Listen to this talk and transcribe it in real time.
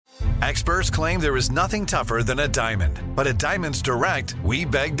Experts claim there is nothing tougher than a diamond. But at Diamonds Direct, we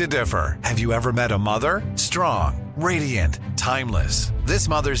beg to differ. Have you ever met a mother? Strong, radiant, timeless. This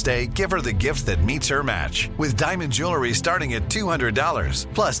Mother's Day, give her the gift that meets her match. With diamond jewelry starting at $200.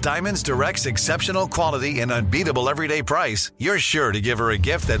 Plus Diamonds Direct's exceptional quality and unbeatable everyday price, you're sure to give her a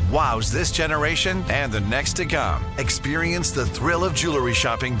gift that wows this generation and the next to come. Experience the thrill of jewelry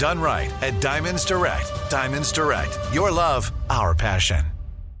shopping done right at Diamonds Direct. Diamonds Direct. Your love, our passion.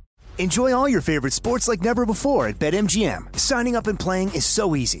 Enjoy all your favorite sports like never before at BetMGM. Signing up and playing is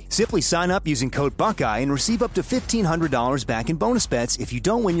so easy. Simply sign up using code Buckeye and receive up to $1,500 back in bonus bets if you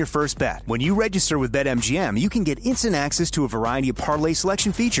don't win your first bet. When you register with BetMGM, you can get instant access to a variety of parlay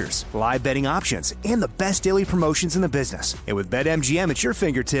selection features, live betting options, and the best daily promotions in the business. And with BetMGM at your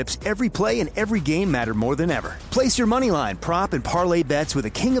fingertips, every play and every game matter more than ever. Place your moneyline, prop, and parlay bets with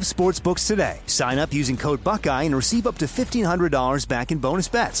the king of sportsbooks today. Sign up using code Buckeye and receive up to $1,500 back in bonus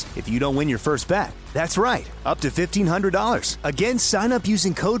bets if you don't win your first bet. That's right, up to $1,500. Again, sign up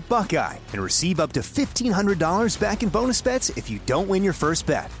using code Buckeye and receive up to $1,500 back in bonus bets if you don't win your first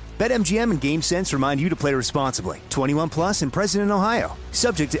bet. BetMGM and GameSense remind you to play responsibly. 21 plus and present in Ohio.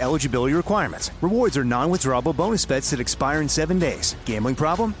 Subject to eligibility requirements. Rewards are non-withdrawable bonus bets that expire in 7 days. Gambling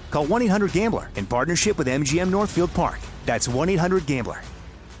problem? Call 1-800-GAMBLER in partnership with MGM Northfield Park. That's 1-800-GAMBLER.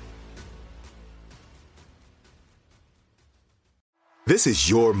 This is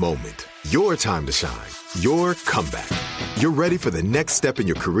your moment, your time to shine, your comeback. You're ready for the next step in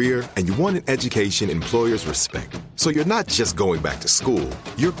your career, and you want an education employers respect. So you're not just going back to school,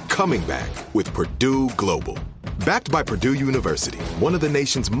 you're coming back with Purdue Global. Backed by Purdue University, one of the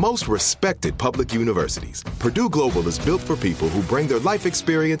nation's most respected public universities, Purdue Global is built for people who bring their life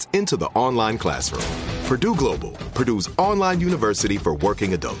experience into the online classroom. Purdue Global, Purdue's online university for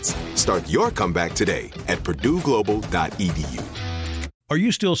working adults. Start your comeback today at purdueglobal.edu. Are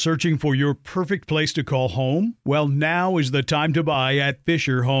you still searching for your perfect place to call home? Well, now is the time to buy at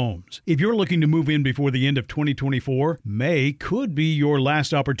Fisher Homes. If you're looking to move in before the end of 2024, May could be your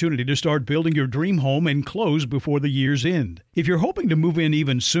last opportunity to start building your dream home and close before the year's end. If you're hoping to move in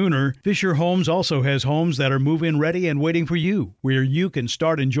even sooner, Fisher Homes also has homes that are move-in ready and waiting for you, where you can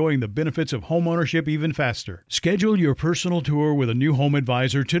start enjoying the benefits of homeownership even faster. Schedule your personal tour with a new home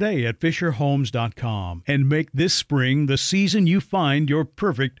advisor today at FisherHomes.com and make this spring the season you find your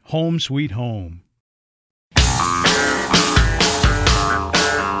perfect home sweet home.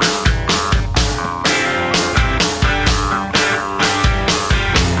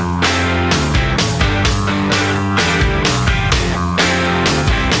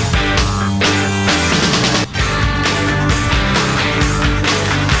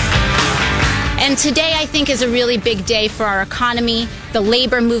 And today, I think, is a really big day for our economy, the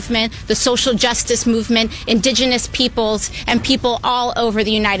labor movement, the social justice movement, indigenous peoples, and people all over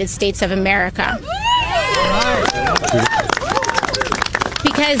the United States of America.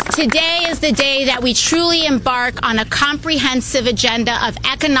 Because today is the day that we truly embark on a comprehensive agenda of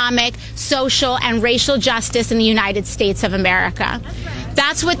economic, social, and racial justice in the United States of America.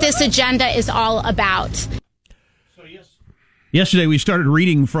 That's what this agenda is all about. Yesterday, we started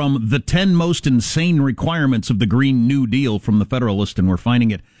reading from the 10 most insane requirements of the Green New Deal from the Federalist, and we're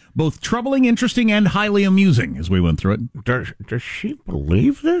finding it both troubling, interesting, and highly amusing as we went through it. Does she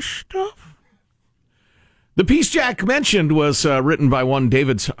believe this stuff? The piece Jack mentioned was written by one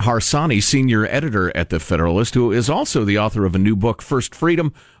David Harsanyi, senior editor at the Federalist, who is also the author of a new book, First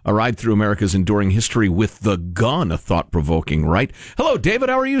Freedom, A Ride Through America's Enduring History with the Gun, a thought-provoking write. Hello, David.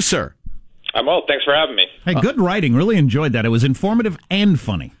 How are you, sir? I'm well. Thanks for having me. Hey, good writing. Really enjoyed that. It was informative and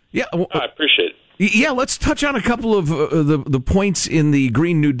funny. Yeah, I appreciate it. Yeah, let's touch on a couple of the points in the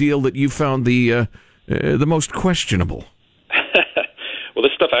Green New Deal that you found the most questionable. Well,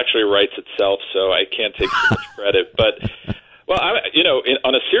 this stuff actually writes itself, so I can't take too much credit. But, well,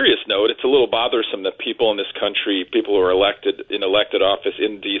 on a serious note, it's a little bothersome that people in this country, people who are elected in elected office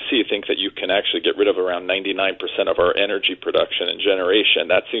in D.C., think that you can actually get rid of around 99% of our energy production and generation.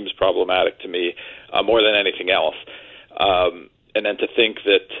 That seems problematic to me more than anything else. And then to think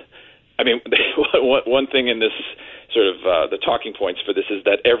that, I mean, one thing in this sort of the talking points for this is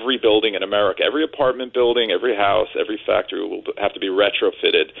that every building in America, every apartment building, every house, every factory will have to be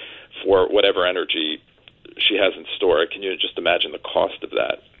retrofitted for whatever energy she has in store. Can you just imagine the cost of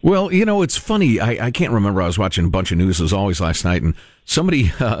that? Well, you know, it's funny. I can't remember. I was watching a bunch of news as always last night, and somebody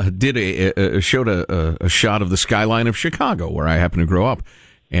showed a shot of the skyline of Chicago, where I happen to grow up.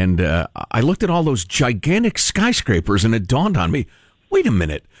 And I looked at all those gigantic skyscrapers, and it dawned on me, wait a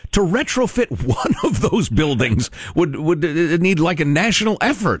minute, to retrofit one of those buildings would need like a national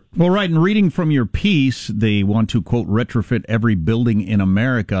effort. Well, right, and reading from your piece, they want to, quote, retrofit every building in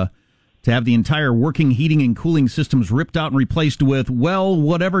America. to have the entire working heating and cooling systems ripped out and replaced with, well,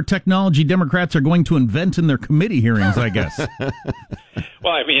 whatever technology Democrats are going to invent in their committee hearings, I guess.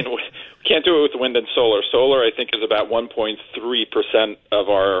 Well, I mean, we can't do it with wind and solar. Solar, I think, is about 1.3% of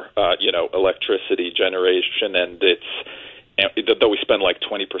our, electricity generation, and though we spend like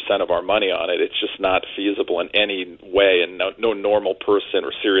 20% of our money on it, it's just not feasible in any way, and no normal person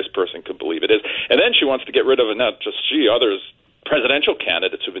or serious person could believe it is. And then she wants to get rid of it, not just she, others, presidential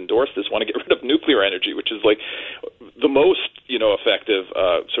candidates who've endorsed this want to get rid of nuclear energy, which is like the most, effective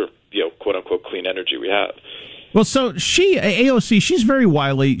quote-unquote clean energy we have. Well, so AOC, she's very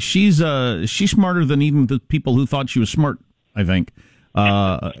wily. She's smarter than even the people who thought she was smart, I think.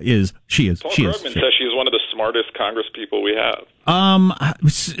 Paul Krugman says she's one of the smartest Congress people we have.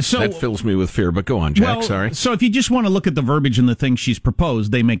 So that fills me with fear, but go on, Jack. Well, sorry. So if you just want to look at the verbiage and the things she's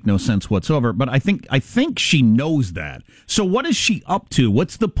proposed, they make no sense whatsoever. But I think she knows that. So what is she up to?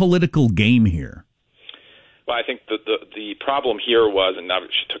 What's the political game here? Well, I think the problem here was, and now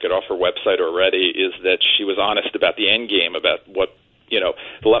she took it off her website already, is that she was honest about the end game, about what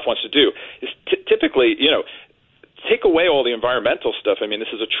the left wants to do. Is typically, take away all the environmental stuff. I mean,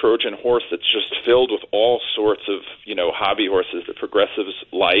 this is a Trojan horse that's just filled with all sorts of, hobby horses that progressives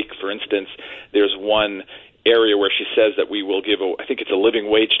like. For instance, there's one area where she says that we will give I think it's a living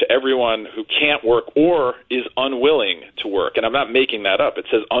wage to everyone who can't work or is unwilling to work. And I'm not making that up. It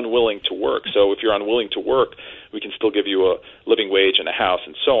says unwilling to work. So if you're unwilling to work, we can still give you a living wage and a house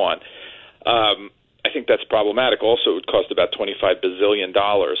and so on. I think that's problematic. Also, it would cost about $25 bazillion,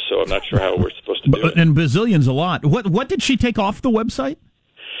 so I'm not sure how we're supposed to do it. And bazillion's a lot. What did she take off the website?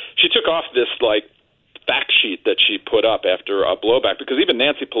 She took off this, fact sheet that she put up after a blowback, because even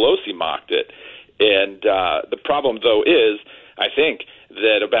Nancy Pelosi mocked it. And the problem, though, is, I think,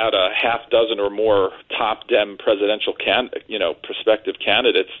 that about a half dozen or more top Dem presidential prospective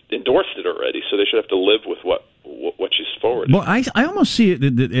candidates endorsed it already, so they should have to live with what she's forwarded. Well, I almost see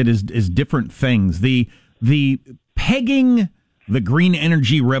it as different things. The pegging the green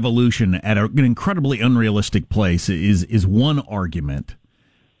energy revolution at an incredibly unrealistic place is one argument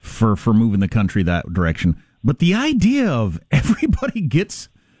for moving the country that direction. But the idea of everybody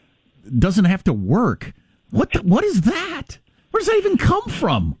doesn't have to work, what is that? Where does that even come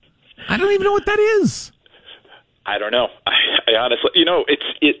from? I don't even know what that is. I don't know. I honestly,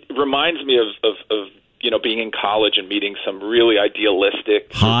 it reminds me of being in college and meeting some really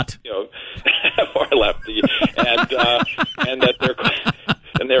idealistic, hot, far lefty, and that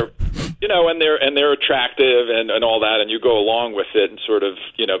they're attractive and all that, and you go along with it and sort of,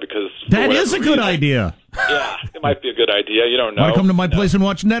 because that is a good idea. Yeah, it might be a good idea. You don't know. Want to come to my place and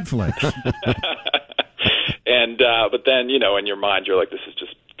watch Netflix? And but then in your mind you're like, this is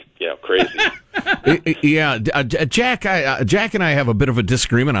just crazy. Yeah, Jack and I have a bit of a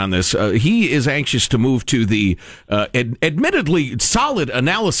disagreement on this. He is anxious to move to the admittedly solid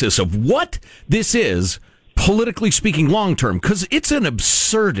analysis of what this is, politically speaking, long term, because it's an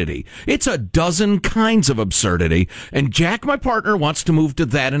absurdity. It's a dozen kinds of absurdity, and Jack, my partner, wants to move to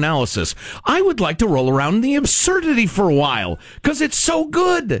that analysis. I would like to roll around in the absurdity for a while, because it's so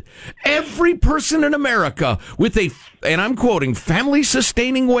good. Every person in America with and I'm quoting,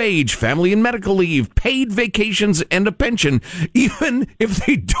 family-sustaining wage, family and medical leave, paid vacations, and a pension, even if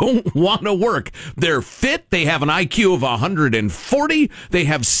they don't want to work. They're fit, they have an IQ of 140, they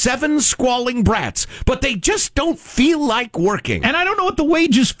have 7 squalling brats, but they just don't feel like working. And I don't know what the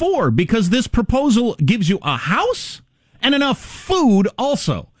wage is for, because this proposal gives you a house and enough food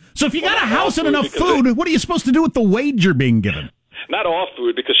also. So if you got a house and enough food, what are you supposed to do with the wage you're being given? Not all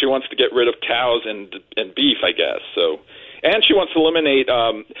food, because she wants to get rid of cows and beef, I guess. So, and she wants to eliminate.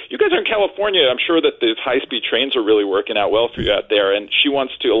 You guys are in California. I'm sure that the high-speed trains are really working out well for you out there. And she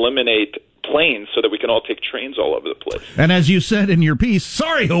wants to eliminate planes so that we can all take trains all over the place. And as you said in your piece,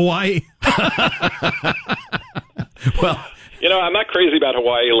 sorry, Hawaii. Well, I'm not crazy about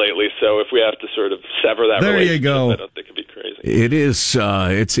Hawaii lately, so if we have to sort of sever that relationship, you go. I don't think it'd be crazy. It is.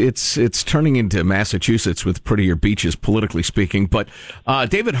 It's turning into Massachusetts with prettier beaches, politically speaking. But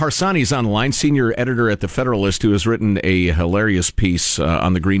David Harsanyi is on the line, senior editor at The Federalist, who has written a hilarious piece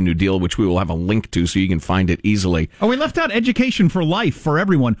on the Green New Deal, which we will have a link to so you can find it easily. Oh, we left out education for life for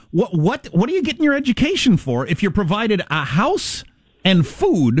everyone. What are you getting your education for if you're provided a house and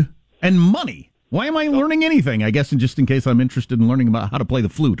food and money? Why am I learning anything? I guess just in case I'm interested in learning about how to play the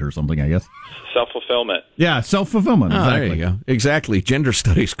flute or something, I guess. Self-fulfillment. Yeah, self-fulfillment, exactly. There you go. Exactly. Gender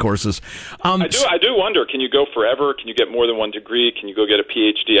studies courses. I do wonder, can you go forever? Can you get more than one degree? Can you go get a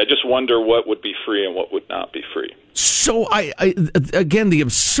PhD? I just wonder what would be free and what would not be free. So, again, the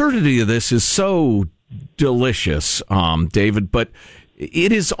absurdity of this is so delicious, David, but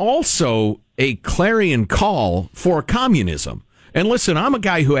it is also a clarion call for communism. And listen, I'm a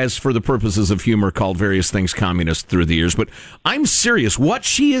guy who has, for the purposes of humor, called various things communist through the years, but I'm serious. What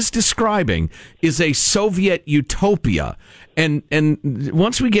she is describing is a Soviet utopia. And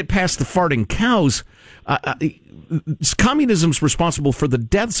once we get past the farting cows, communism's responsible for the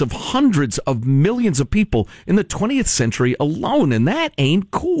deaths of hundreds of millions of people in the 20th century alone, and that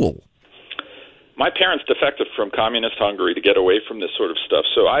ain't cool. My parents defected from communist Hungary to get away from this sort of stuff,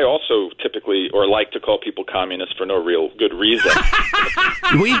 so I also typically, or like to call people communists for no real good reason.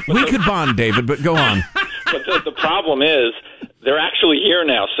 we could bond, David, but go on. But the problem is, they're actually here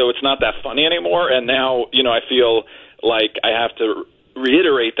now, so it's not that funny anymore, and now, I feel like I have to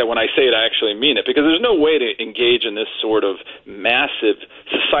reiterate that when I say it, I actually mean it, because there's no way to engage in this sort of massive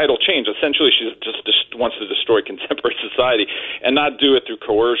societal change. Essentially, she just wants to destroy contemporary society and not do it through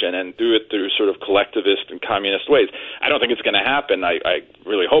coercion and do it through sort of collectivist and communist ways. I don't think it's going to happen. I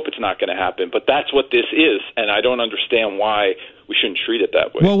really hope it's not going to happen, but that's what this is, and I don't understand why we shouldn't treat it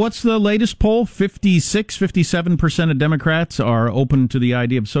that way. Well, what's the latest poll? 57% of Democrats are open to the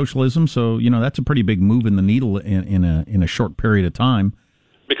idea of socialism. So, that's a pretty big move in the needle in a short period of time.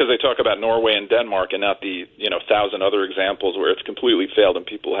 Because they talk about Norway and Denmark and not the 1,000 other examples where it's completely failed and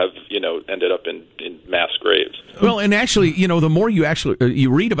people have ended up in mass graves. Well, and actually, the more you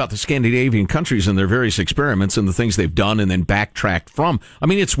read about the Scandinavian countries and their various experiments and the things they've done and then backtracked from, I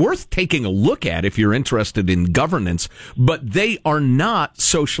mean, it's worth taking a look at if you're interested in governance. But they are not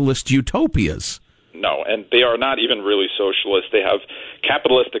socialist utopias. No, and they are not even really socialist. They have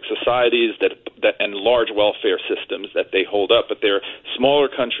capitalistic societies that and large welfare systems that they hold up, but they're smaller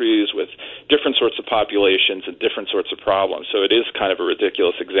countries with different sorts of populations and different sorts of problems. So it is kind of a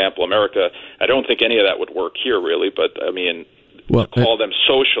ridiculous example. America, I don't think any of that would work here, really, but, to call them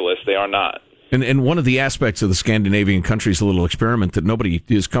socialists, they are not. And one of the aspects of the Scandinavian countries, a little experiment that nobody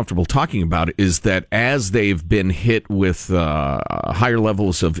is comfortable talking about, is that as they've been hit with higher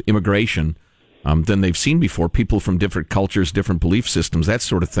levels of immigration than they've seen before, people from different cultures, different belief systems, that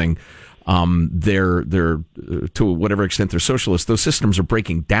sort of thing, they're to whatever extent they're socialist, those systems are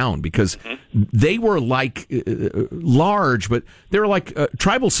breaking down because they were like large, but they were like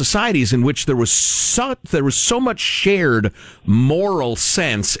tribal societies in which there was so much shared moral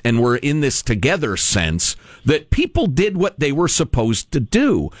sense and we're in this together sense that people did what they were supposed to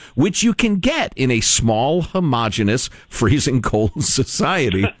do, which you can get in a small, homogeneous, freezing cold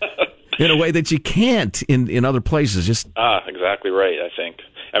society. In a way that you can't in other places. Exactly right, I think.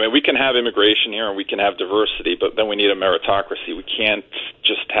 We can have immigration here and we can have diversity, but then we need a meritocracy. We can't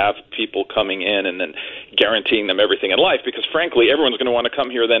just have people coming in and then guaranteeing them everything in life, because frankly, everyone's going to want to come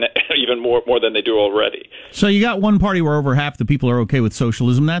here then even more than they do already. So you got one party where over half the people are okay with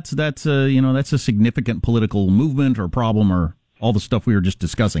socialism. That's a significant political movement or problem or all the stuff we were just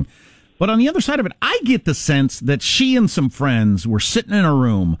discussing. But on the other side of it, I get the sense that she and some friends were sitting in a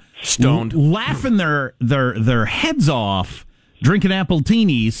room, stoned, laughing their heads off, drinking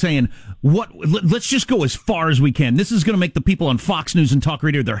appletinis, saying, let's just go as far as we can. This is going to make the people on Fox News and Talk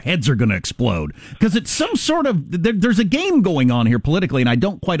Radio, their heads are going to explode. Because it's some sort of, there's a game going on here politically, and I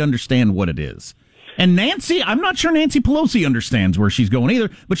don't quite understand what it is. And I'm not sure Nancy Pelosi understands where she's going either,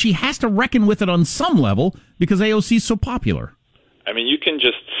 but she has to reckon with it on some level because AOC is so popular. You can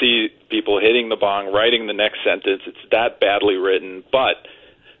just see people hitting the bong, writing the next sentence. It's that badly written, but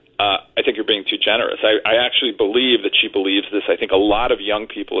I think you're being too generous. I actually believe that she believes this. I think a lot of young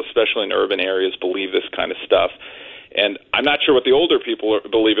people, especially in urban areas, believe this kind of stuff. And I'm not sure what the older people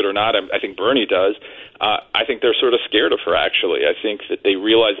believe it or not. I think Bernie does. I think they're sort of scared of her, actually. I think that they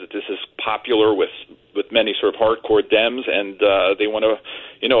realize that this is popular with many sort of hardcore Dems, and they want to,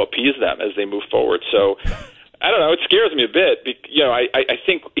 appease them as they move forward. So I don't know. It scares me a bit. I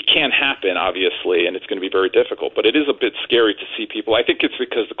think it can happen, obviously, and it's going to be very difficult. But it is a bit scary to see people. I think it's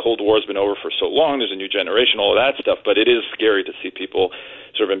because the Cold War has been over for so long. There's a new generation, all of that stuff. But it is scary to see people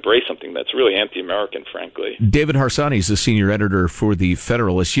sort of embrace something that's really anti-American, frankly. David Harsanyi is the senior editor for The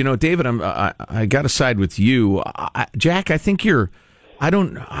Federalist. David, I got to side with you. Jack, I think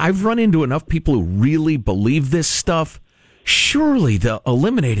I've run into enough people who really believe this stuff. Surely the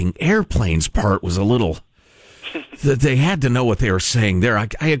eliminating airplanes part was a little... that they had to know what they were saying there. I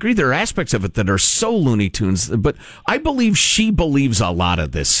agree there are aspects of it that are so Looney Tunes, but I believe she believes a lot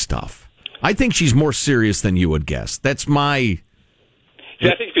of this stuff. I think she's more serious than you would guess. That's my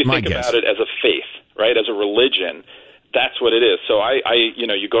I think if you think about it as a faith, right, as a religion, that's what it is. So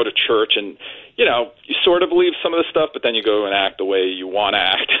you go to church and, you sort of believe some of the stuff, but then you go and act the way you want to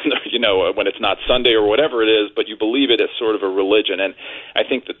act, when it's not Sunday or whatever it is, but you believe it as sort of a religion. And I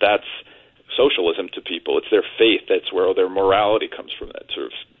think that that's socialism to people. It's their faith. That's where their morality comes from. That sort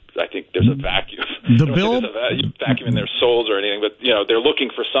of, I think there's a vacuum. The bill, vacuum in their souls or anything, but they're looking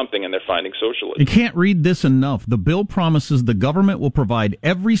for something and they're finding socialism. You can't read this enough. The bill promises the government will provide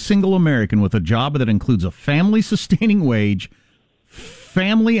every single American with a job that includes a family-sustaining wage,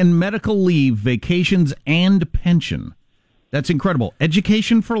 family and medical leave, vacations, and pension. That's incredible.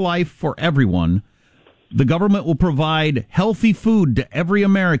 Education for life for everyone. The government will provide healthy food to every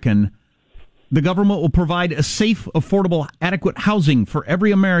American. The government will provide a safe, affordable, adequate housing for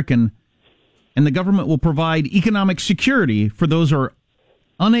every American. And the government will provide economic security for those who are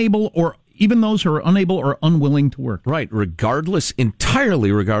unable or even those who are unable or unwilling to work. Right,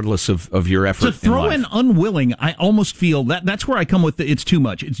 entirely regardless of your effort. To throw in unwilling, I almost feel that's where I come with it's too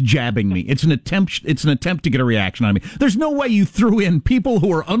much. It's jabbing me. It's an attempt to get a reaction on me. There's no way you threw in people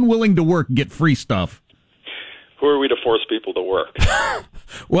who are unwilling to work get free stuff. Who are we to force people to work?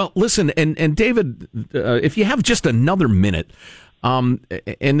 Well, listen, and David, if you have just another minute,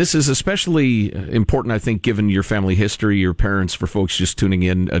 and this is especially important, I think, given your family history, your parents, for folks just tuning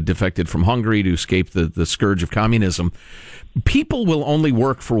in, defected from Hungary to escape the scourge of communism. People will only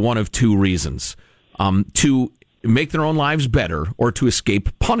work for one of two reasons, to make their own lives better or to escape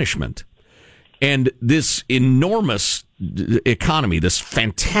punishment. And this enormous economy, this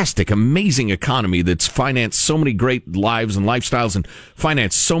fantastic, amazing economy that's financed so many great lives and lifestyles and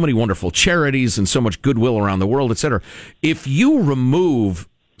financed so many wonderful charities and so much goodwill around the world, etc. If you remove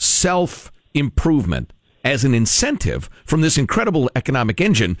self-improvement as an incentive from this incredible economic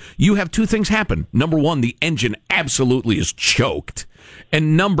engine, you have two things happen. Number one, the engine absolutely is choked.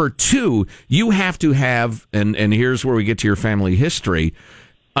 And number two, you have to have, and here's where we get to your family history,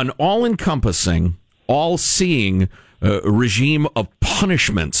 an all-encompassing, all-seeing regime of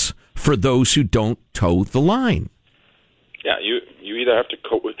punishments for those who don't toe the line. Yeah, you either have to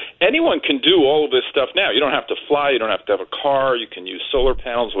cope with... Anyone can do all of this stuff now. You don't have to fly. You don't have to have a car. You can use solar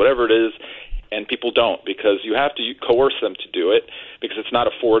panels, whatever it is, and people don't because you have to coerce them to do it because it's not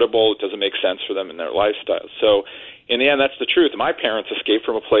affordable. It doesn't make sense for them in their lifestyle. So in the end, that's the truth. My parents escaped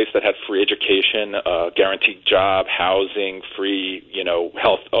from a place that had free education, guaranteed job, housing, free,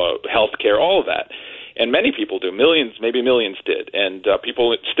 health care, all of that. And many people do. Millions, maybe millions did. And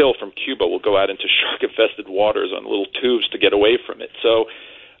people still from Cuba will go out into shark-infested waters on little tubes to get away from it. So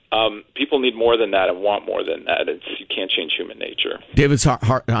people need more than that and want more than that. You can't change human nature. David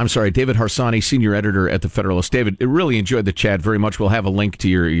Harsanyi, senior editor at The Federalist. David, I really enjoyed the chat very much. We'll have a link to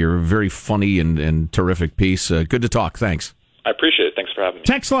your very funny and terrific piece. Good to talk. Thanks. I appreciate it. Thanks for having me.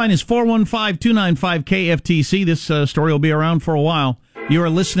 Text line is 415-295-KFTC. This story will be around for a while. You are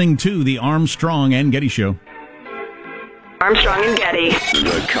listening to the Armstrong and Getty Show. Armstrong and Getty.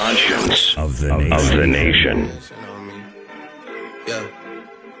 The conscience of the nation.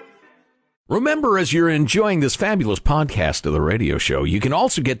 Remember, as you're enjoying this fabulous podcast of the radio show, you can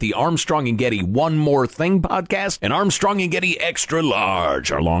also get the Armstrong and Getty One More Thing podcast and Armstrong and Getty Extra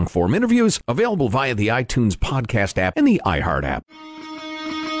Large, our long-form interviews, available via the iTunes podcast app and the iHeart app.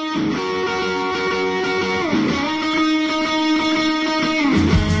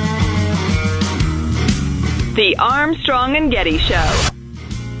 The Armstrong and Getty Show.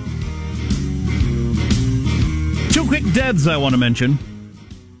 Two quick deaths I want to mention.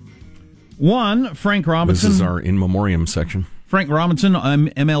 One, Frank Robinson. This is our in memoriam section. Frank Robinson,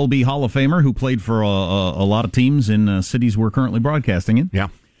 MLB Hall of Famer, who played for a lot of teams in cities we're currently broadcasting in. Yeah.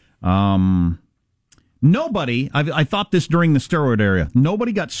 Nobody, I thought this during the steroid era,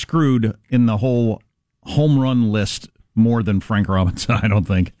 nobody got screwed in the whole home run list more than Frank Robinson, I don't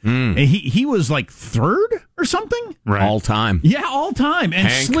think. He was like third or something? Right. All time. Yeah, all time. And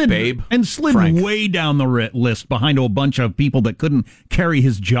slid Frank. way down the list behind a bunch of people that couldn't carry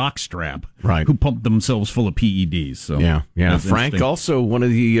his jock strap. Right. Who pumped themselves full of PEDs. So yeah. Frank, also one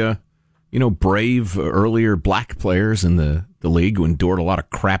of the brave earlier black players in the league who endured a lot of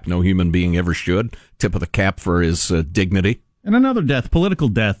crap no human being ever should. Tip of the cap for his dignity. And another death, political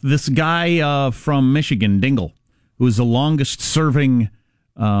death. This guy from Michigan, Dingell, who is the longest-serving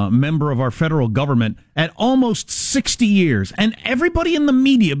member of our federal government at almost 60 years. And everybody in the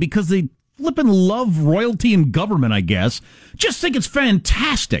media, because they flippin' love royalty and government, I guess, just think it's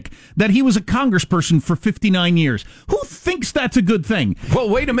fantastic that he was a congressperson for 59 years. Who thinks that's a good thing? Well,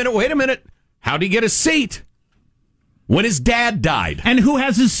 wait a minute. How'd he get a seat? When his dad died. And who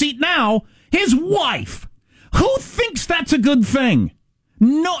has his seat now? His wife. Who thinks that's a good thing?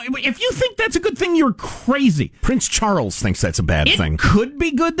 No, if you think that's a good thing, you're crazy. Prince Charles thinks that's a bad thing. It could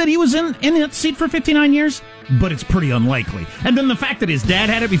be good that he was in that seat for 59 years, but it's pretty unlikely. And then the fact that his dad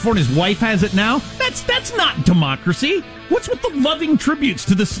had it before and his wife has it now, that's not democracy. What's with the loving tributes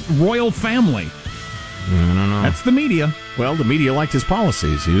to this royal family? I don't know. That's the media. Well, the media liked his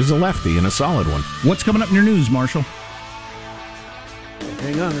policies. He was a lefty and a solid one. What's coming up in your news, Marshall?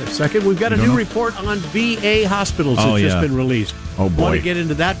 Hang on a second. We've got a new report on VA hospitals that's just been released. Oh, boy. Want to get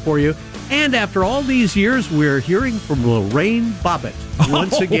into that for you. And after all these years, we're hearing from Lorraine Bobbitt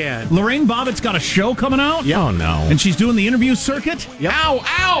once again. Lorraine Bobbitt's got a show coming out? Yeah. Oh, no. And she's doing the interview circuit? Yep.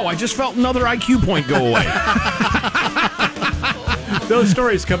 Ow! I just felt another IQ point go away. Those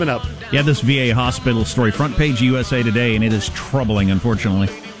stories coming up. Yeah, this VA hospital story, front page USA Today, and it is troubling, unfortunately.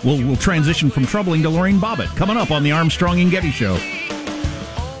 We'll transition from troubling to Lorraine Bobbitt. Coming up on the Armstrong and Getty Show.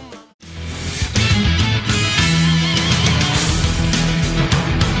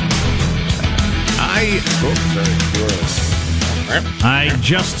 I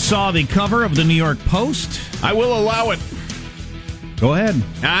just saw the cover of the New York Post. I will allow it. Go ahead.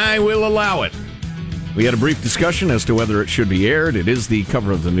 I will allow it. We had a brief discussion as to whether it should be aired. It is the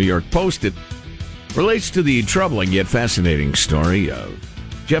cover of the New York Post. It relates to the troubling yet fascinating story of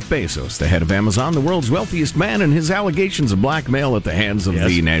Jeff Bezos, the head of Amazon, the world's wealthiest man, and his allegations of blackmail at the hands of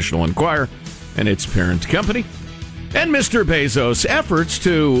the National Enquirer and its parent company. And Mr. Bezos' efforts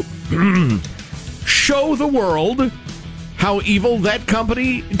to show the world how evil that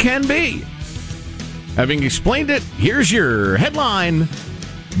company can be. Having explained it, here's your headline.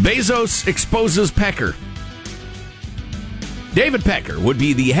 Bezos exposes Pecker. David Pecker would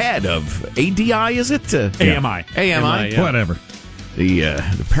be the head of ADI, is it? AMI. AMI. Yeah. Whatever. The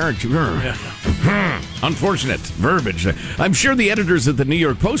parent... Unfortunate verbiage. I'm sure the editors at the New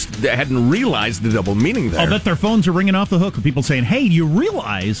York Post hadn't realized the double meaning there. I'll bet their phones are ringing off the hook with people saying, hey, you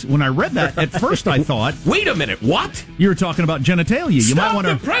realize, when I read that, at first I thought... Wait a minute, what? You were talking about genitalia. Stop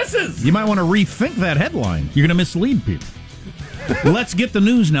the presses! You might want to rethink that headline. You're going to mislead people. Let's get the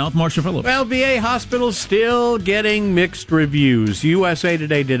news now with Marshall Phillips. Well, VA hospitals still getting mixed reviews. USA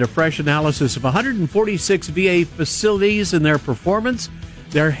Today did a fresh analysis of 146 VA facilities and their performance.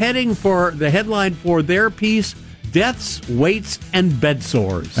 They're heading for the headline for their piece, Deaths, Waits, and Bed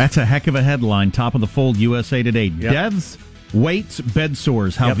Sores. That's a heck of a headline, top of the fold, USA Today. Yep. Deaths, Waits, Bed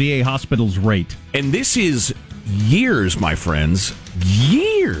Sores, how VA hospitals rate. And this is years, my friends,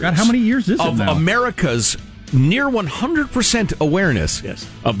 years. God, how many years is it of now? America's near 100% awareness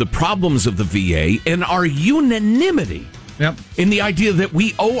of the problems of the VA and our unanimity in the idea that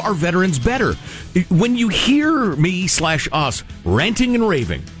we owe our veterans better. When you hear me/us ranting and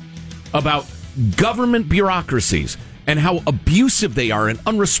raving about government bureaucracies and how abusive they are and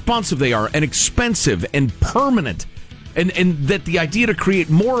unresponsive they are and expensive and permanent, and that the idea to create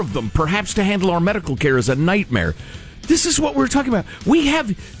more of them, perhaps to handle our medical care, is a nightmare. This is what we're talking about. We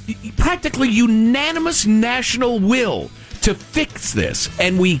have practically unanimous national will to fix this,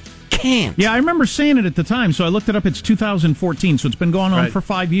 and we can't. Yeah, I remember saying it at the time, so I looked it up. It's 2014, so it's been going on for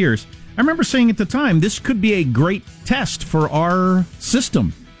 5 years. I remember saying at the time, this could be a great test for our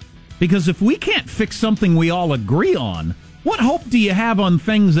system. Because if we can't fix something we all agree on, what hope do you have on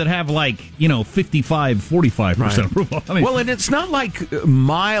things that have 55-45% approval? I mean, well, and it's not like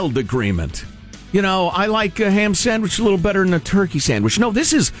mild agreement. You know, I like a ham sandwich a little better than a turkey sandwich. No,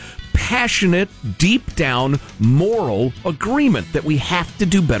 this is passionate, deep down, moral agreement that we have to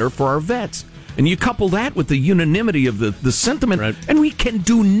do better for our vets. And you couple that with the unanimity of the sentiment, and we can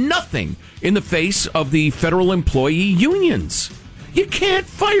do nothing in the face of the federal employee unions. You can't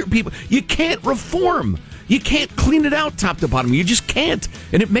fire people. You can't reform. You can't clean it out top to bottom. You just can't.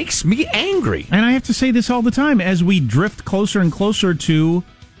 And it makes me angry. And I have to say this all the time. As we drift closer and closer to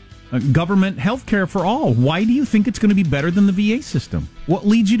government health care for all, why do you think it's going to be better than the VA system? What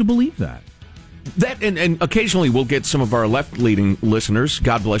leads you to believe that? That and occasionally we'll get some of our left-leaning listeners.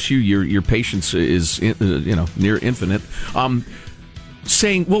 God bless you. Your patience is near infinite.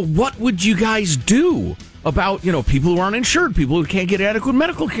 Saying, well, what would you guys do about people who aren't insured, people who can't get adequate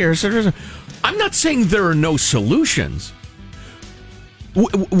medical care? I'm not saying there are no solutions.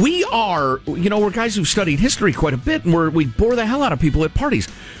 We are, we're guys who've studied history quite a bit, and we bore the hell out of people at parties.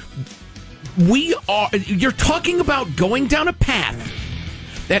 You're talking about going down a path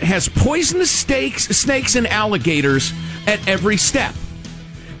that has poisonous snakes and alligators at every step.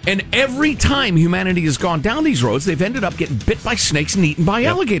 And every time humanity has gone down these roads, they've ended up getting bit by snakes and eaten by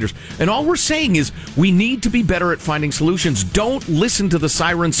alligators. And all we're saying is we need to be better at finding solutions. Don't listen to the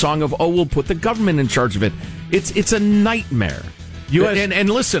siren song of, we'll put the government in charge of it. It's a nightmare. And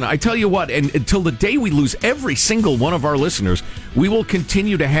listen, I tell you what, and until the day we lose every single one of our listeners, we will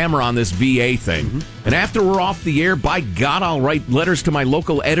continue to hammer on this VA thing. Mm-hmm. And after we're off the air, by God, I'll write letters to my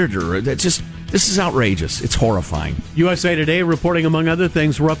local editor. This is outrageous. It's horrifying. USA Today reporting, among other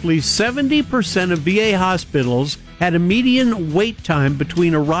things, roughly 70% of VA hospitals had a median wait time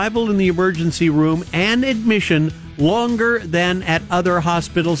between arrival in the emergency room and admission longer than at other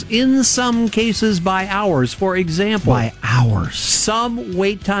hospitals, in some cases by hours. For example, by hours. Some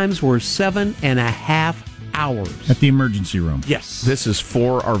wait times were 7.5 hours. At the emergency room. Yes. This is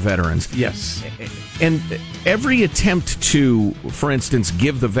for our veterans. Yes. And every attempt to, for instance,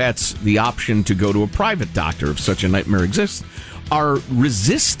 give the vets the option to go to a private doctor if such a nightmare exists are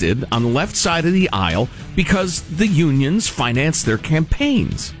resisted on the left side of the aisle because the unions finance their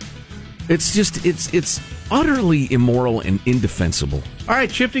campaigns. It's utterly immoral and indefensible. All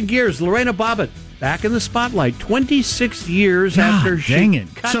right, shifting gears. Lorena Bobbitt back in the spotlight 26 years after she... Dang it.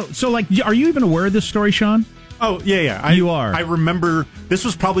 So, like, are you even aware of this story, Sean? Oh, yeah. You are. I remember, this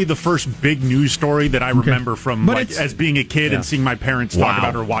was probably the first big news story that I remember from, as being a kid and seeing my parents talk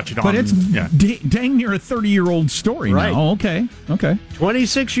about or watch it on. But it's dang near a 30-year-old story right now. Oh, okay.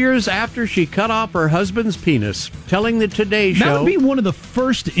 26 years after she cut off her husband's penis, telling the Today Show... That would be one of the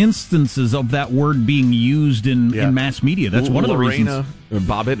first instances of that word being used in mass media. That's one of the reasons. Lorena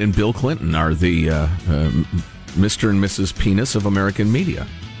Bobbitt and Bill Clinton are the Mr. and Mrs. Penis of American media.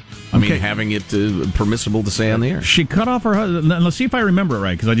 I mean, having it permissible to say on the air. She cut off her husband. Let's see if I remember it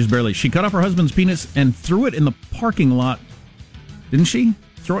right, because I just barely. She cut off her husband's penis and threw it in the parking lot. Didn't she?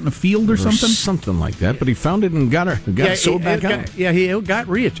 Throw it in a field or something? Something like that. But he found it and got it sewed back on. He got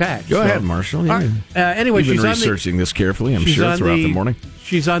reattached. Go ahead, Marshall. Anyway, you've been researching this carefully, I'm sure, throughout the morning.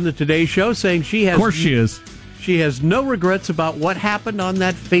 She's on the Today Show saying she has... Of course she is. She has no regrets about what happened on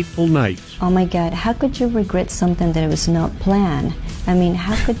that fateful night. Oh, my God. How could you regret something that was not planned? I mean,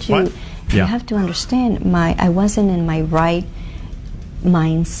 how could you... What? You have to understand, I wasn't in my right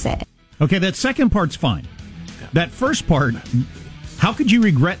mindset. Okay, that second part's fine. That first part, how could you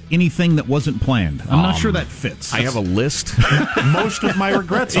regret anything that wasn't planned? I'm not sure that fits. I have a list. Most of my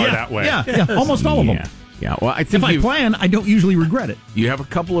regrets are that way. Yeah, almost all of them. Yeah, well, I think if I plan, I don't usually regret it. You have a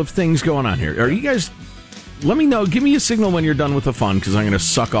couple of things going on here. Are you guys... Let me know. Give me a signal when you're done with the fun, because I'm going to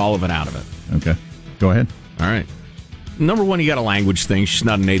suck all of it out of it. Okay. Go ahead. All right. Number one, you got a language thing. She's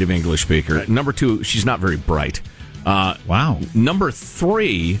not a native English speaker. Right. Number two, she's not very bright. Wow. Number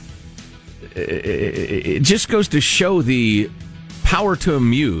three, it just goes to show the power to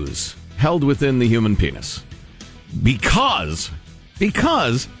amuse held within the human penis. Because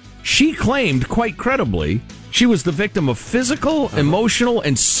she claimed quite credibly she was the victim of physical, emotional,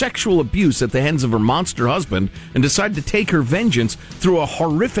 and sexual abuse at the hands of her monster husband and decided to take her vengeance through a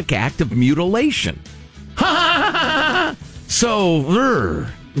horrific act of mutilation. So,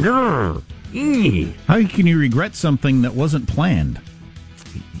 how can you regret something that wasn't planned?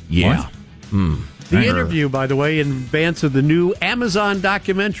 Yeah. The interview, by the way, in advance of the new Amazon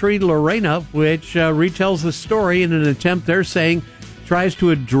documentary, Lorena, which retells the story in an attempt, they're saying, tries to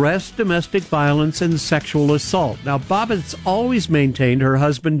address domestic violence and sexual assault. Now, Bobbitt's always maintained her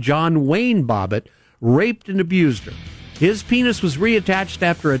husband, John Wayne Bobbitt, raped and abused her. His penis was reattached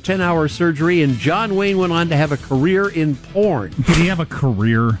after a 10-hour surgery, and John Wayne went on to have a career in porn. Did he have a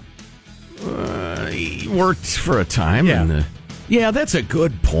career? He worked for a time. Yeah. And, that's a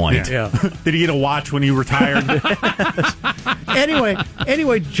good point. Yeah. Did he get a watch when he retired?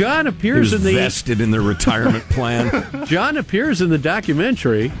 Anyway, John appears in the... vested in the retirement plan. John appears in the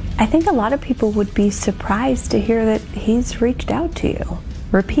documentary. I think a lot of people would be surprised to hear that he's reached out to you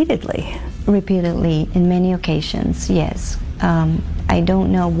repeatedly. Repeatedly, in many occasions, yes. I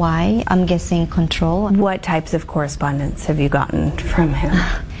don't know why. I'm guessing control. What types of correspondence have you gotten from him?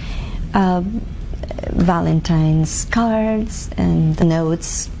 Valentine's cards and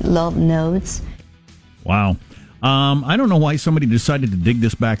notes, love notes. Wow. I don't know why somebody decided to dig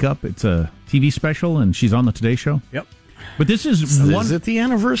this back up. It's a TV special, and she's on the Today Show. Yep. But this is Is it the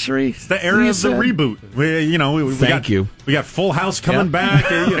anniversary? It's the era of the reboot. We got Full House coming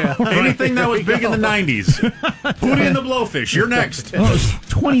back. Anything that was big in the 90s. Hootie and the Blowfish. You're next. Well, it was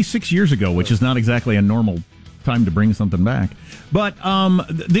 26 years ago, which is not exactly a normal time to bring something back. But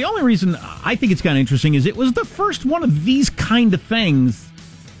the only reason I think it's kind of interesting is it was the first one of these kind of things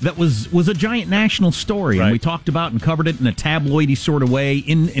that was a giant national story. Right. And we talked about and covered it in a tabloidy sort of way,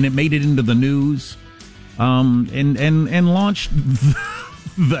 and it made it into the news. And launched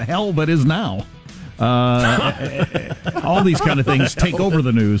the hell that is now. All these kind of things take over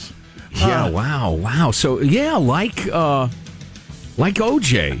the news. Yeah, wow. So, like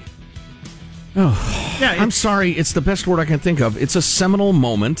OJ. Oh. I'm sorry, it's the best word I can think of. It's a seminal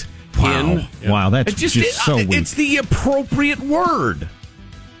moment. Wow, that's just so weak. It's the appropriate word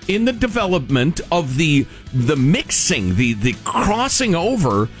in the development of the mixing, the crossing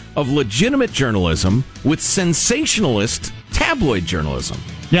over of legitimate journalism with sensationalist tabloid journalism.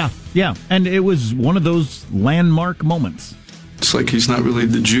 Yeah, and it was one of those landmark moments. It's like he's not really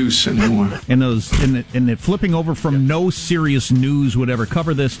the juice anymore. And it flipping over from no serious news would ever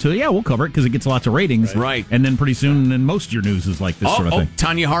cover this to, we'll cover it because it gets lots of ratings. Right. And then pretty soon, and most of your news is like this sort of thing.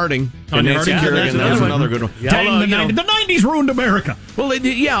 Tanya Harding. Tanya Harding, that's another good one. Dang, the 90s ruined America. Well,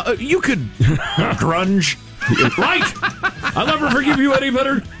 you could... Grunge. Right. I'll never forgive you any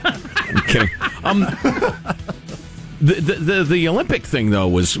better. I'm kidding. The Olympic thing, though,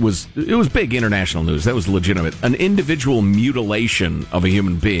 was big international news. That was legitimate. An individual mutilation of a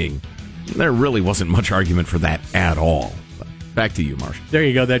human being. There really wasn't much argument for that at all. Back to you, Marshall. There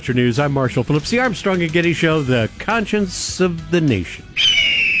you go. That's your news. I'm Marshall Phillips. The Armstrong and Getty Show, the conscience of the nation.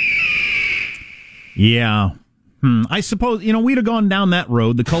 Yeah. I suppose, we'd have gone down that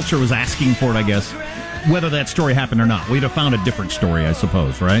road. The culture was asking for it, I guess. Whether that story happened or not. We'd have found a different story, I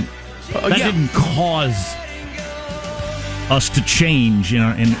suppose, right? That didn't cause us to change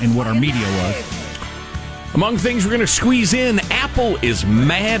in what our media was. Among things we're going to squeeze in, Apple is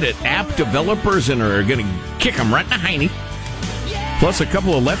mad at app developers and are going to kick them right in the hiney. Plus a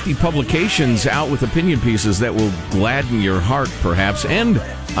couple of lefty publications out with opinion pieces that will gladden your heart, perhaps. And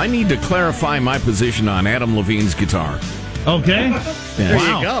I need to clarify my position on Adam Levine's guitar. Okay. There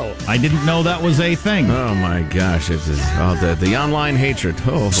you go. I didn't know that was a thing. Oh, my gosh. It's the online hatred.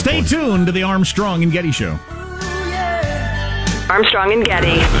 Stay tuned to the Armstrong and Getty Show. Armstrong and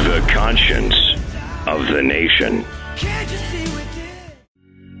Getty. The conscience of the nation.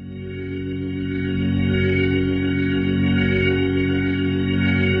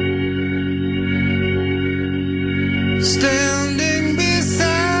 Standing beside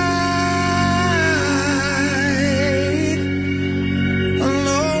an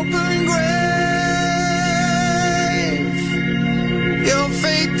open grave, your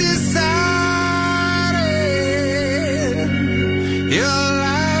fate decided.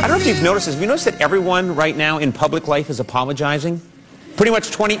 I don't know if you've noticed this. Have you noticed that everyone right now in public life is apologizing? Pretty much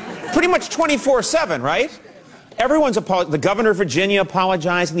 24/7, right? Everyone's apologizing. The governor of Virginia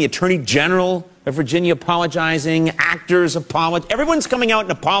apologizing. The attorney general of Virginia apologizing. Actors apologizing. Everyone's coming out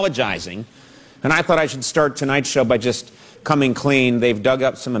and apologizing. And I thought I should start tonight's show by just coming clean. They've dug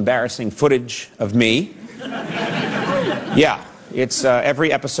up some embarrassing footage of me. Yeah, it's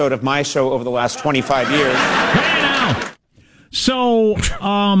every episode of my show over the last 25 years. So,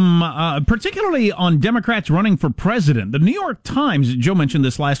 particularly on Democrats running for president, the New York Times, Joe mentioned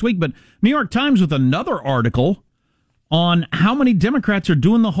this last week, but New York Times with another article on how many Democrats are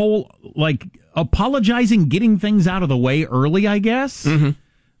doing the whole, apologizing, getting things out of the way early, I guess. Mm-hmm.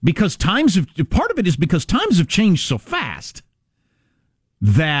 Because part of it is because times have changed so fast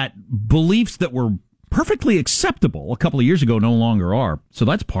that beliefs that were perfectly acceptable a couple of years ago no longer are. So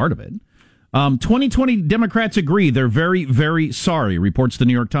that's part of it. 2020 Democrats agree they're very, very sorry, reports the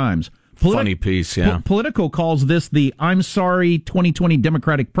New York Times. Funny piece, yeah. Politico calls this the I'm sorry 2020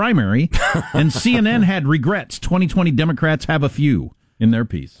 Democratic primary, and CNN had regrets. 2020 Democrats have a few in their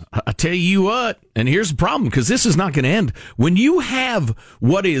piece. I tell you what, and here's the problem, because this is not going to end. When you have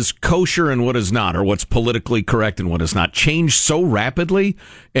what is kosher and what is not, or what's politically correct and what is not, change so rapidly,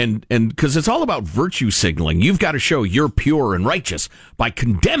 and because it's all about virtue signaling, you've got to show you're pure and righteous by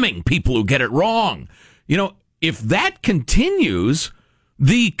condemning people who get it wrong. If that continues,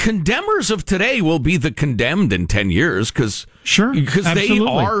 the condemners of today will be the condemned in 10 years, because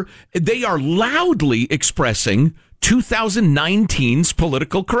they are loudly expressing 2019's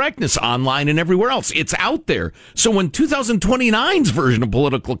political correctness online and everywhere else. It's out there. So when 2029's version of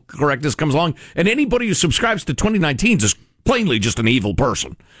political correctness comes along, and anybody who subscribes to 2019's is plainly just an evil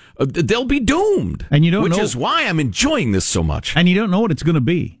person, they'll be doomed. And you don't which know, is why I'm enjoying this so much. And you don't know what it's going to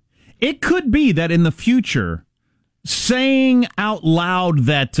be. It could be that in the future, saying out loud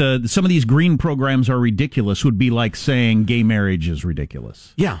that some of these green programs are ridiculous would be like saying gay marriage is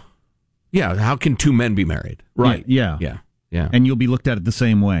ridiculous. Yeah. Yeah, how can two men be married? Right. Yeah. And you'll be looked at it the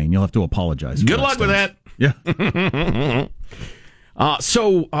same way, and you'll have to apologize. Good luck with that. Yeah.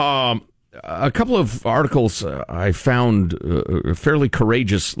 So, a couple of articles I found fairly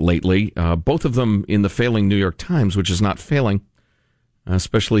courageous lately, both of them in the failing New York Times, which is not failing,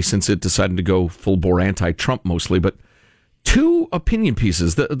 especially since it decided to go full-bore anti-Trump mostly, but two opinion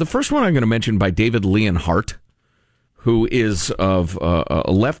pieces. The first one I'm going to mention by David Leonhardt, who is of a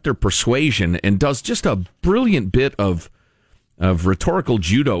lefter persuasion and does just a brilliant bit of of rhetorical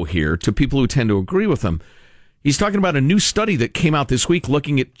judo here to people who tend to agree with him. He's talking about a new study that came out this week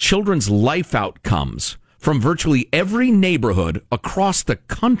looking at children's life outcomes from virtually every neighborhood across the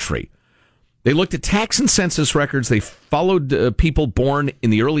country. They looked at tax and census records. They followed people born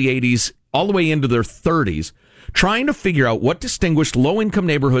in the early 80s all the way into their 30s, trying to figure out what distinguished low-income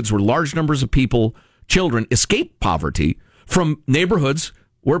neighborhoods where large numbers of children escaped poverty from neighborhoods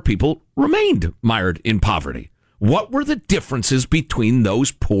where people remained mired in poverty. What were the differences between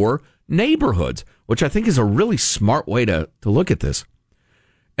those poor neighborhoods? Which I think is a really smart way to look at this.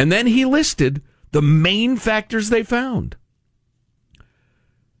 And then he listed the main factors they found.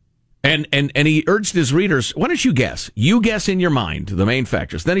 And he urged his readers, why don't you guess? You guess in your mind the main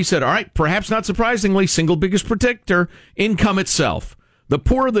factors. Then he said, all right, perhaps not surprisingly, single biggest predictor, income itself. The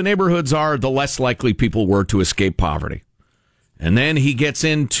poorer the neighborhoods are, the less likely people were to escape poverty. And then he gets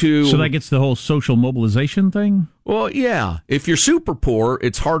into... So that gets the whole social mobilization thing? Well, yeah. If you're super poor,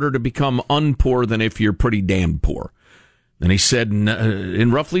 it's harder to become unpoor than if you're pretty damn poor. Then he said,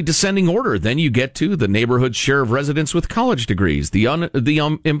 in roughly descending order, then you get to the neighborhood's share of residents with college degrees, the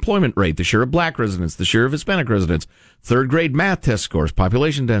employment rate, the share of black residents, the share of Hispanic residents, third grade math test scores,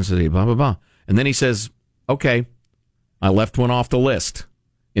 population density, blah, blah, blah. And then he says, okay, I left one off the list.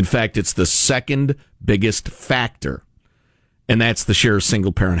 In fact, it's the second biggest factor, and that's the share of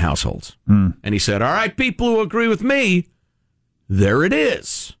single-parent households. And he said, all right, people who agree with me, there it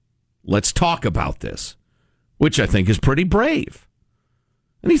is. Let's talk about this. Which I think is pretty brave.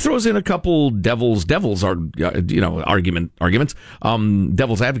 And he throws in a couple devil's advocate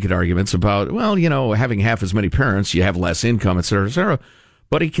arguments about, well, having half as many parents, you have less income, et cetera, et cetera.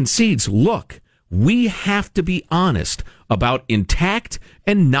 But he concedes, look, we have to be honest about intact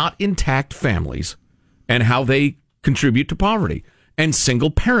and not intact families and how they contribute to poverty and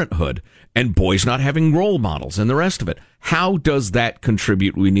single parenthood and boys not having role models and the rest of it. How does that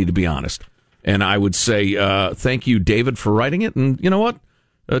contribute? We need to be honest. And I would say thank you, David, for writing it. And you know what?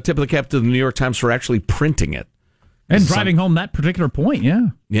 Tip of the cap to the New York Times for actually printing it. And driving home that particular point, yeah.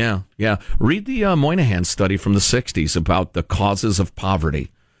 Yeah. Read the Moynihan study from the 60s about the causes of poverty.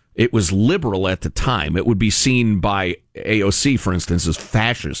 It was liberal at the time. It would be seen by AOC, for instance, as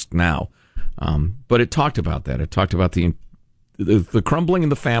fascist now. But it talked about that. It talked about the crumbling in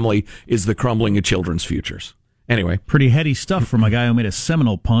the family is the crumbling of children's futures. Anyway. Pretty heady stuff from a guy who made a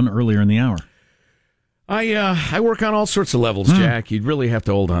seminal pun earlier in the hour. I work on all sorts of levels, Jack. You'd really have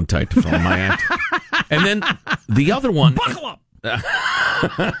to hold on tight to follow my act. And then the other one... Buckle up!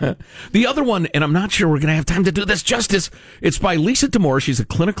 The other one, and I'm not sure we're going to have time to do this justice, it's by Lisa D'Amour. She's a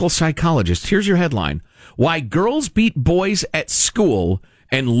clinical psychologist. Here's your headline. Why Girls Beat Boys at School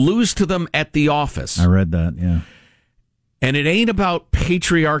and Lose to Them at the Office. I read that, yeah. And it ain't about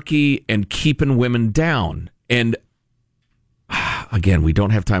patriarchy and keeping women down. And again, we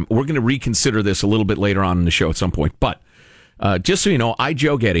don't have time. We're going to reconsider this a little bit later on in the show at some point. But just so you know,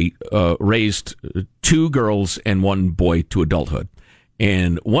 Joe Getty, raised 2 girls and 1 boy to adulthood.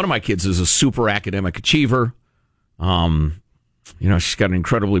 And one of my kids is a super academic achiever. She's got an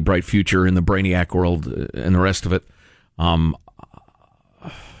incredibly bright future in the brainiac world and the rest of it. And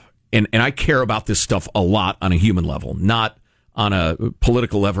I care about this stuff a lot on a human level, not on a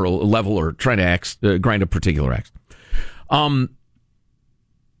political level or trying to grind a particular axe.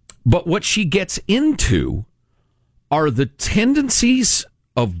 But what she gets into are the tendencies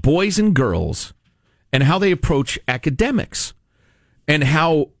of boys and girls and how they approach academics and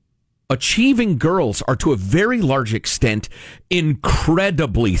how achieving girls are to a very large extent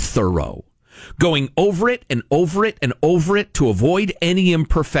incredibly thorough, going over it and over it and over it to avoid any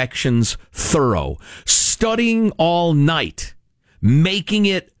imperfections, thorough, studying all night, making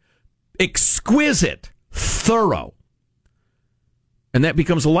it exquisite, thorough. And that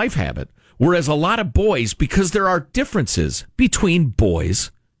becomes a life habit. Whereas a lot of boys, because there are differences between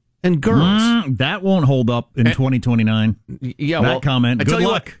boys and girls. That won't hold up in 2029. Yeah, that comment. Good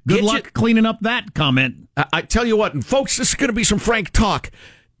luck. Good luck cleaning up that comment. I tell you what, and folks, this is going to be some frank talk.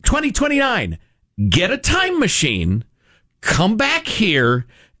 2029, get a time machine, come back here,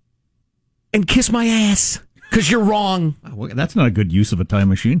 and kiss my ass. Because you're wrong. Well, that's not a good use of a time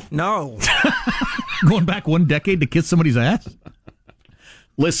machine. No. Going back 1 decade to kiss somebody's ass?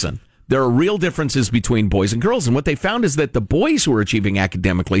 Listen, there are real differences between boys and girls, and what they found is that the boys who are achieving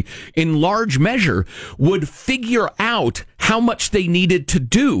academically, in large measure, would figure out how much they needed to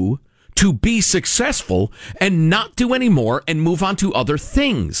do to be successful and not do any more and move on to other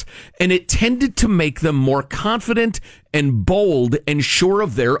things. And it tended to make them more confident and bold and sure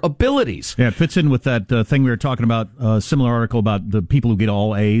of their abilities. Yeah, it fits in with that thing we were talking about, a similar article about the people who get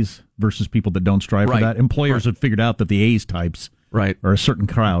all A's versus people that don't strive for that. Employers have figured out that the A's types are a certain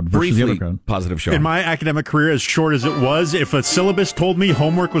crowd versus the other crowd. Positive show. In my academic career, as short as it was, if a syllabus told me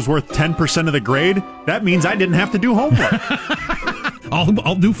homework was worth 10% of the grade, that means I didn't have to do homework.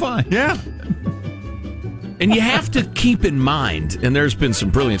 I'll do fine. Yeah. And you have to keep in mind, and there's been some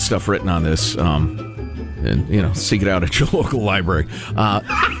brilliant stuff written on this, and seek it out at your local library.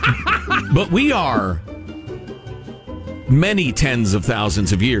 But we are many tens of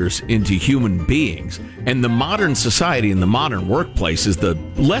thousands of years into human beings, and the modern society and the modern workplace is the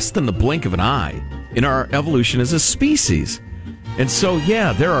less than the blink of an eye in our evolution as a species. And so,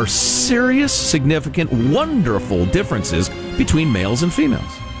 yeah, there are serious, significant, wonderful differences between males and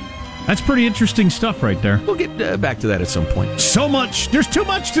females. That's pretty interesting stuff right there. We'll get back to that at some point. So much. There's too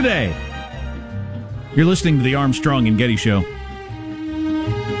much today. You're listening to the Armstrong and Getty Show.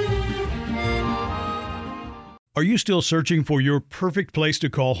 Are you still searching for your perfect place to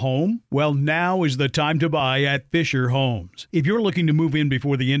call home? Well, now is the time to buy at Fisher Homes. If you're looking to move in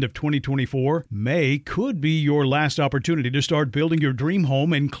before the end of 2024, May could be your last opportunity to start building your dream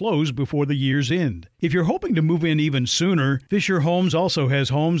home and close before the year's end. If you're hoping to move in even sooner, Fisher Homes also has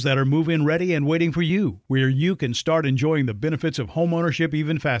homes that are move-in ready and waiting for you, where you can start enjoying the benefits of homeownership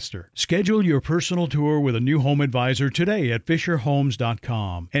even faster. Schedule your personal tour with a new home advisor today at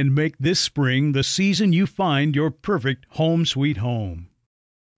FisherHomes.com and make this spring the season you find your perfect home sweet home.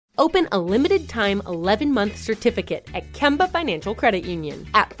 Open a limited-time 11-month certificate at Kemba Financial Credit Union.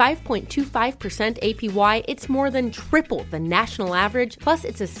 At 5.25% APY, it's more than triple the national average, plus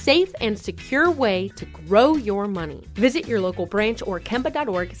it's a safe and secure way to grow your money. Visit your local branch or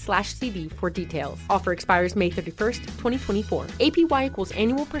kemba.org/CD for details. Offer expires May 31st, 2024. APY equals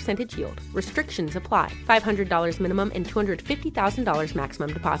annual percentage yield. Restrictions apply. $500 minimum and $250,000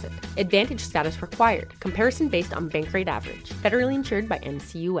 maximum deposit. Advantage status required. Comparison based on bank rate average. Federally insured by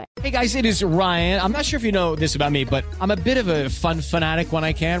NCUA. Hey guys, it is Ryan. I'm not sure if you know this about me, but I'm a bit of a fun fanatic when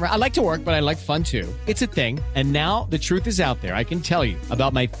I can. I like to work, but I like fun too. It's a thing. And now the truth is out there. I can tell you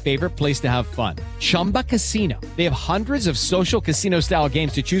about my favorite place to have fun. Chumba Casino. They have hundreds of social casino style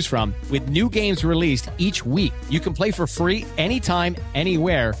games to choose from with new games released each week. You can play for free anytime,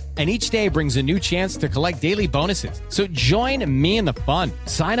 anywhere. And each day brings a new chance to collect daily bonuses. So join me in the fun.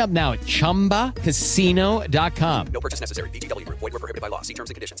 Sign up now at ChumbaCasino.com. No purchase necessary. VGW. Void where prohibited by law. See terms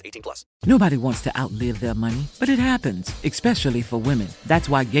and conditions. 18+. Nobody wants to outlive their money, but it happens, especially for women. That's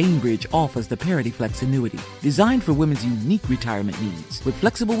why Gainbridge offers the Parity Flex annuity, designed for women's unique retirement needs, with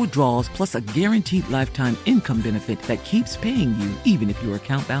flexible withdrawals plus a guaranteed lifetime income benefit that keeps paying you even if your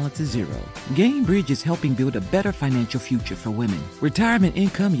account balance is zero. Gainbridge is helping build a better financial future for women. Retirement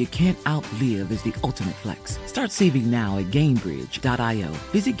income you can't outlive is the ultimate flex. Start saving now at Gainbridge.io.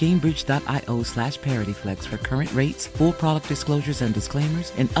 Visit Gainbridge.io/ParityFlex for current rates, full product disclosures and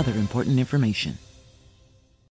disclaimers, and other important information.